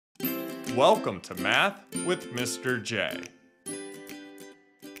Welcome to Math with Mr. J.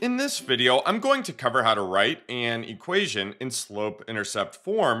 In this video, I'm going to cover how to write an equation in slope-intercept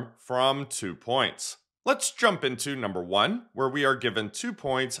form from 2 points. Let's jump into number 1, where we are given 2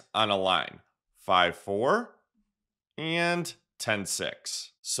 points on a line, 5, 4 and 10,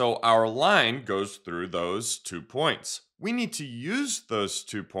 6. So our line goes through those 2 points. We need to use those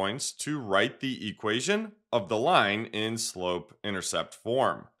 2 points to write the equation of the line in slope-intercept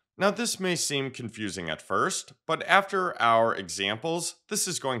form. Now this may seem confusing at first, but after our examples, this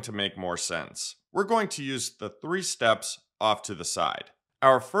is going to make more sense. We're going to use the 3 steps off to the side.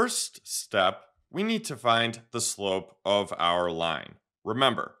 Our first step, we need to find the slope of our line.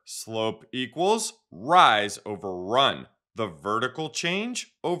 Remember, slope equals rise over run, the vertical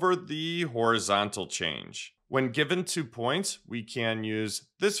change over the horizontal change. When given 2 points, we can use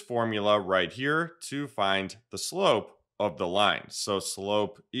this formula right here to find the slope of the line. So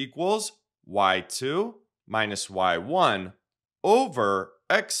slope equals y2 minus y1 over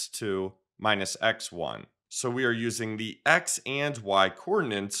x2 minus x1. So we are using the x and y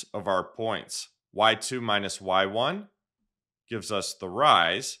coordinates of our points. y2 minus y1 gives us the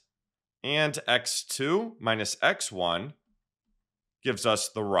rise, and x2 minus x1 gives us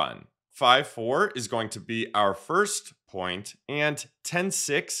the run. 5, 4 is going to be our first point, and 10,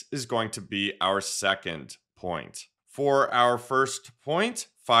 6 is going to be our second point. For our first point,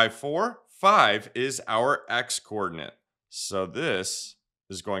 5, 4, 5 is our x-coordinate. So this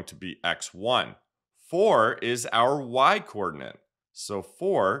is going to be x1. 4 is our y-coordinate. So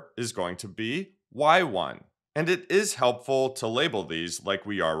 4 is going to be y1. And it is helpful to label these like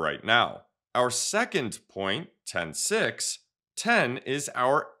we are right now. Our second point, 10, 6, 10 is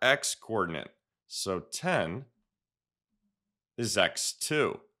our x-coordinate. So 10 is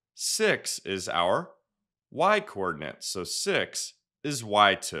x2. 6 is our y-coordinate. So 6 is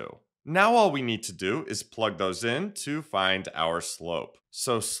y2. Now all we need to do is plug those in to find our slope.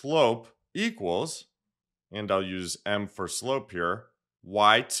 So slope equals, and I'll use m for slope here,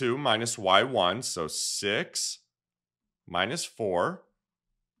 y2 minus y1, so 6 minus 4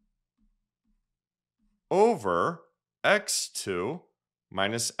 over x2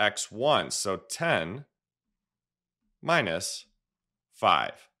 minus x1, so 10 minus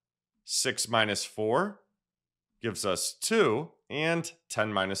 5. 6 minus 4 gives us 2, and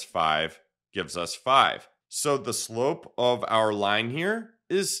 10 minus 5 gives us 5. So the slope of our line here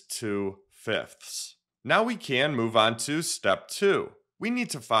is 2/5. Now we can move on to step 2. We need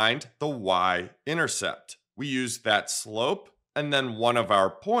to find the y-intercept. We use that slope and then one of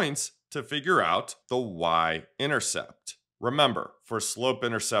our points to figure out the y-intercept. Remember, for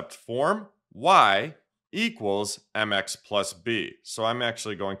slope-intercept form, y equals mx plus b. So I'm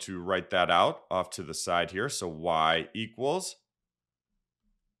actually going to write that out off to the side here. So y equals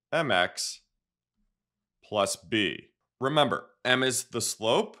mx plus b. Remember, m is the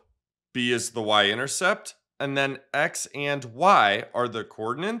slope, b is the y-intercept, and then x and y are the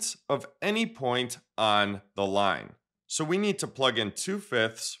coordinates of any point on the line. So we need to plug in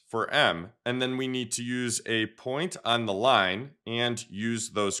 2/5 for m, and then we need to use a point on the line and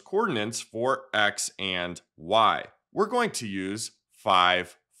use those coordinates for x and y. We're going to use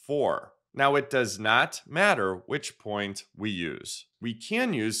 5, 4. Now it does not matter which point we use. We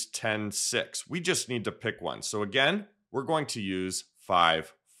can use 10, 6. We just need to pick one. So again, we're going to use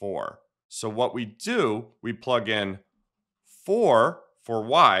 5, 4. So what we do, we plug in 4 for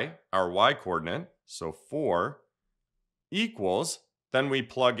y, our y coordinate, so 4 equals, then we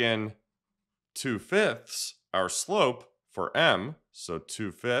plug in 2/5, our slope for m, so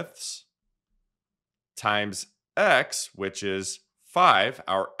 2/5, times x, which is 5,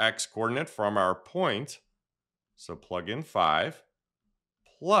 our x coordinate from our point, so plug in 5,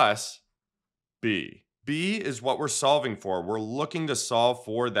 plus b. B is what we're solving for. We're looking to solve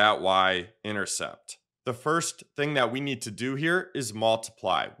for that y-intercept. The first thing that we need to do here is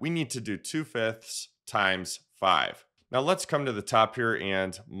multiply. We need to do 2/5 times 5. Now let's come to the top here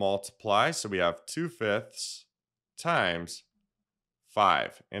and multiply. So we have 2/5 times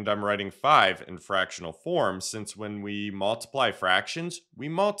 5. And I'm writing 5 in fractional form since when we multiply fractions, we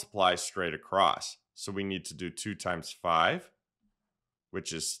multiply straight across. So we need to do 2 times 5,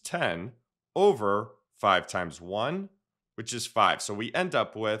 which is 10, over 5 times 1, which is 5. So we end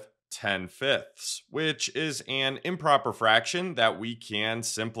up with 10/5, which is an improper fraction that we can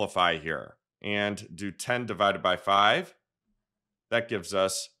simplify here. And do 10 divided by 5, that gives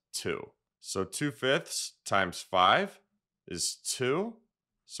us 2. So 2/5 times 5 is 2.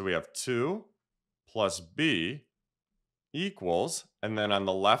 So we have 2 plus b equals, and then on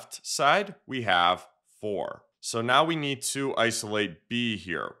the left side, we have 4. So now we need to isolate b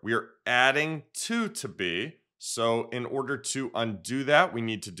here. We're adding 2 to b. So in order to undo that, we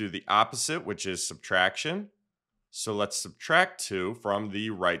need to do the opposite, which is subtraction. So let's subtract 2 from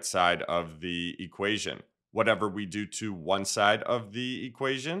the right side of the equation. Whatever we do to one side of the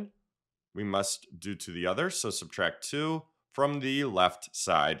equation, we must do to the other. So subtract 2 from the left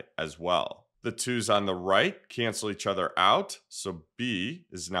side as well. The 2's on the right cancel each other out. So b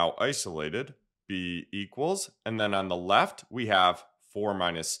is now isolated. B equals, and then on the left, we have 4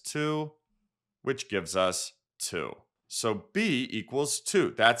 minus 2, which gives us 2. So b equals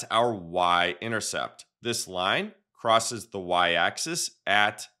 2. That's our y-intercept. This line crosses the y-axis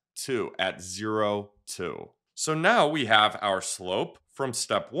at 2, at 0, 2. So now we have our slope from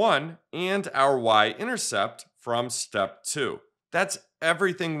step 1 and our y-intercept from step 2. That's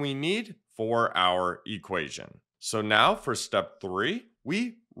everything we need for our equation. So now for step 3,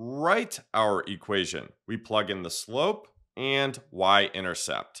 we write our equation. We plug in the slope and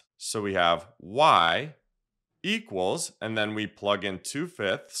y-intercept. So we have y equals, and then we plug in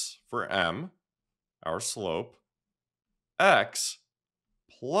 2/5 for m, our slope, x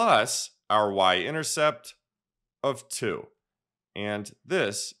plus our y-intercept of 2. And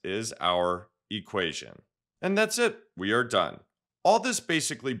this is our equation. And that's it. We are done. All this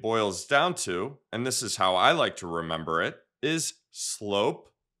basically boils down to, and this is how I like to remember it, is slope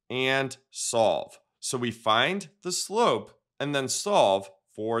and solve. So we find the slope and then solve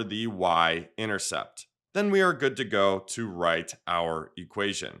for the y-intercept. Then we are good to go to write our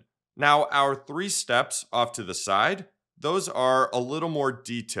equation. Now our 3 steps off to the side, those are a little more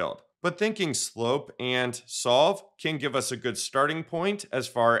detailed, but thinking slope and solve can give us a good starting point as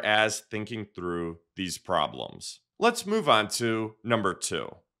far as thinking through these problems. Let's move on to number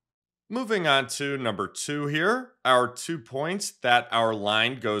 2. Moving on to number 2 here, our 2 points that our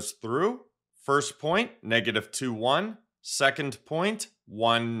line goes through. First point, -2, 1. Second point,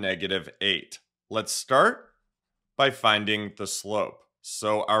 1, -8. Let's start by finding the slope.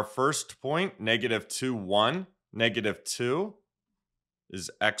 So our first point, -2, 1, -2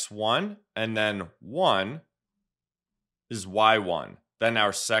 is x1, and then 1 is y1. Then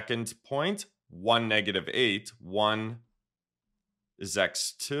our second point, 1, -8, 1 is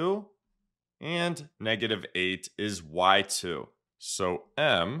x2, and -8 is y2. So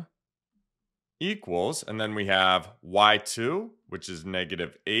m equals, and then we have y2, which is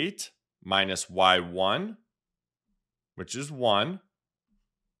 -8, minus y1, which is 1,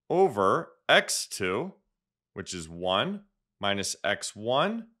 over x2, which is 1, minus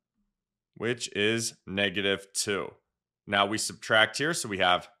x1, which is -2. Now we subtract here, so we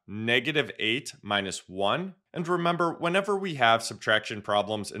have -8 minus 1. And remember, whenever we have subtraction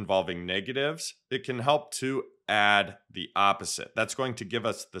problems involving negatives, it can help to add the opposite. That's going to give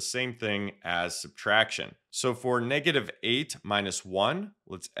us the same thing as subtraction. So for -8 minus 1,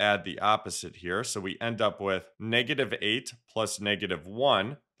 let's add the opposite here. So we end up with -8 plus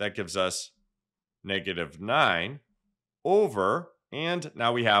 -1. That gives us -9 over, and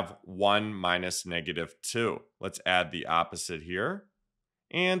now we have 1 minus -2. Let's add the opposite here.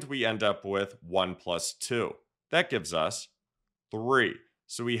 And we end up with 1 plus 2. That gives us 3.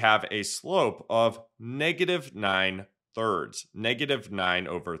 So we have a slope of -9 thirds, -9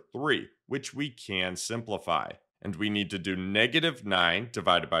 over 3, which we can simplify. And we need to do -9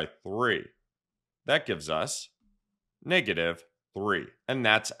 divided by 3. That gives us -3. And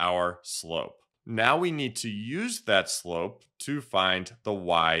that's our slope. Now we need to use that slope to find the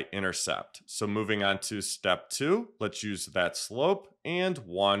y-intercept. So moving on to step 2, let's use that slope and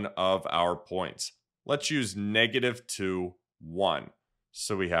one of our points. Let's use -2, 1.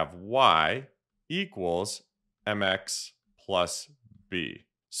 So we have y equals mx plus b.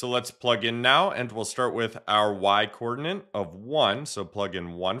 So let's plug in now, and we'll start with our y coordinate of 1. So plug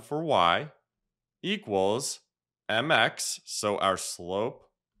in 1 for y equals mx, so our slope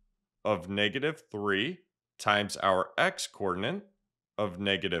of -3 times our x coordinate of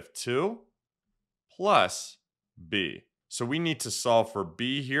 -2 plus b. So we need to solve for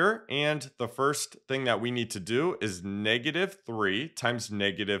b here, and the first thing that we need to do is -3 times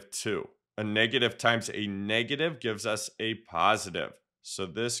 -2. A negative times a negative gives us a positive. So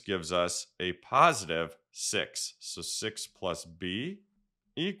this gives us a positive 6. So 6 plus b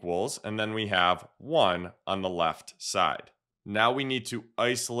equals, and then we have 1 on the left side. Now we need to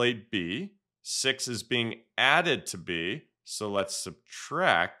isolate b. 6 is being added to b, so let's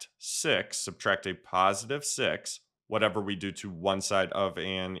subtract 6, subtract a positive 6. Whatever we do to one side of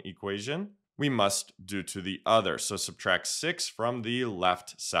an equation, we must do to the other. So subtract 6 from the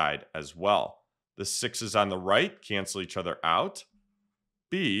left side as well. The 6's on the right cancel each other out.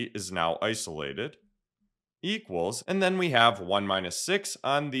 B is now isolated. equals, and then we have 1 minus 6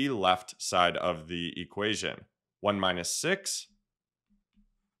 on the left side of the equation. 1 minus 6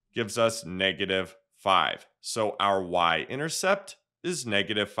 gives us negative 5. So our y-intercept is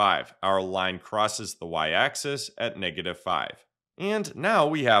negative 5. Our line crosses the y-axis at negative 5. And now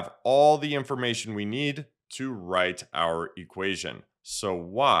we have all the information we need to write our equation. So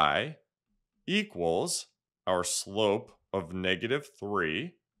y equals our slope of negative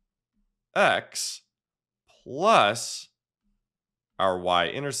 3, x plus our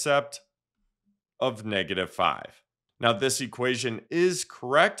y-intercept of negative 5. Now this equation is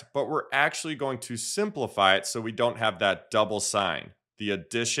correct, but we're actually going to simplify it so we don't have that double sign, the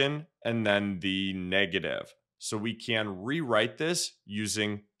addition and then the negative. So we can rewrite this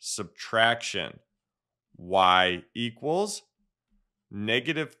using subtraction. Y equals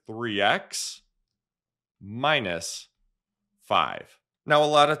negative 3x minus 5. Now, a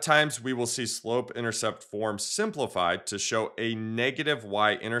lot of times we will see slope-intercept form simplified to show a negative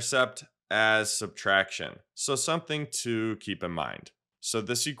y-intercept as subtraction. So something to keep in mind. So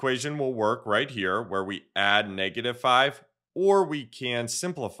this equation will work right here where we add negative 5, or we can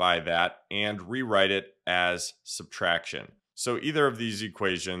simplify that and rewrite it as subtraction. So either of these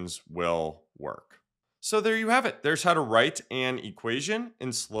equations will work. So there you have it. There's how to write an equation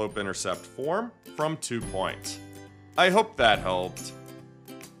in slope-intercept form from 2 points. I hope that helped.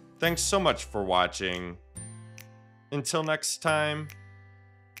 Thanks so much for watching. Until next time,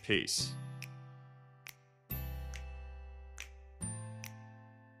 peace.